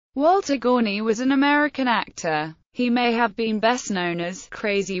Walt Gorney was an American actor. He may have been best known as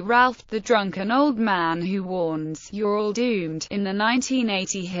Crazy Ralph, the drunken old man who warns, "You're all doomed," in the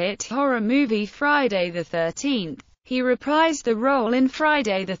 1980 hit horror movie Friday the 13th. He reprised the role in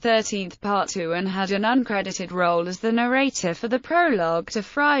Friday the 13th Part 2 and had an uncredited role as the narrator for the prologue to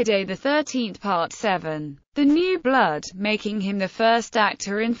Friday the 13th Part 7. The New Blood, making him the first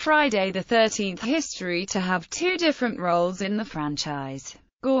actor in Friday the 13th history to have two different roles in the franchise.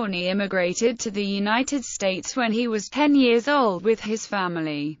 Gorney immigrated to the United States when he was 10 years old with his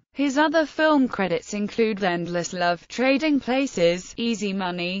family. His other film credits include Endless Love, Trading Places, Easy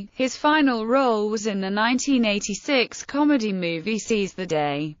Money. His final role was in the 1986 comedy movie Seize the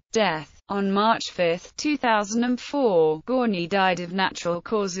Day. Death. On March 5, 2004, Gorney died of natural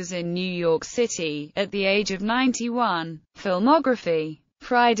causes in New York City, at the age of 91. Filmography.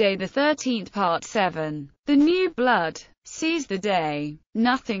 Friday the 13th Part 7. The New Blood. Seize the Day.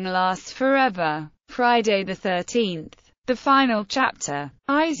 Nothing Lasts Forever. Friday the 13th. The Final Chapter.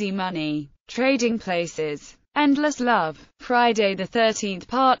 Easy Money. Trading Places. Endless Love. Friday the 13th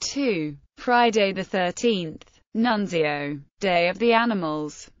Part 2. Friday the 13th. Nunzio. Day of the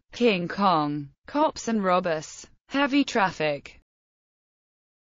Animals. King Kong. Cops and Robbers. Heavy Traffic.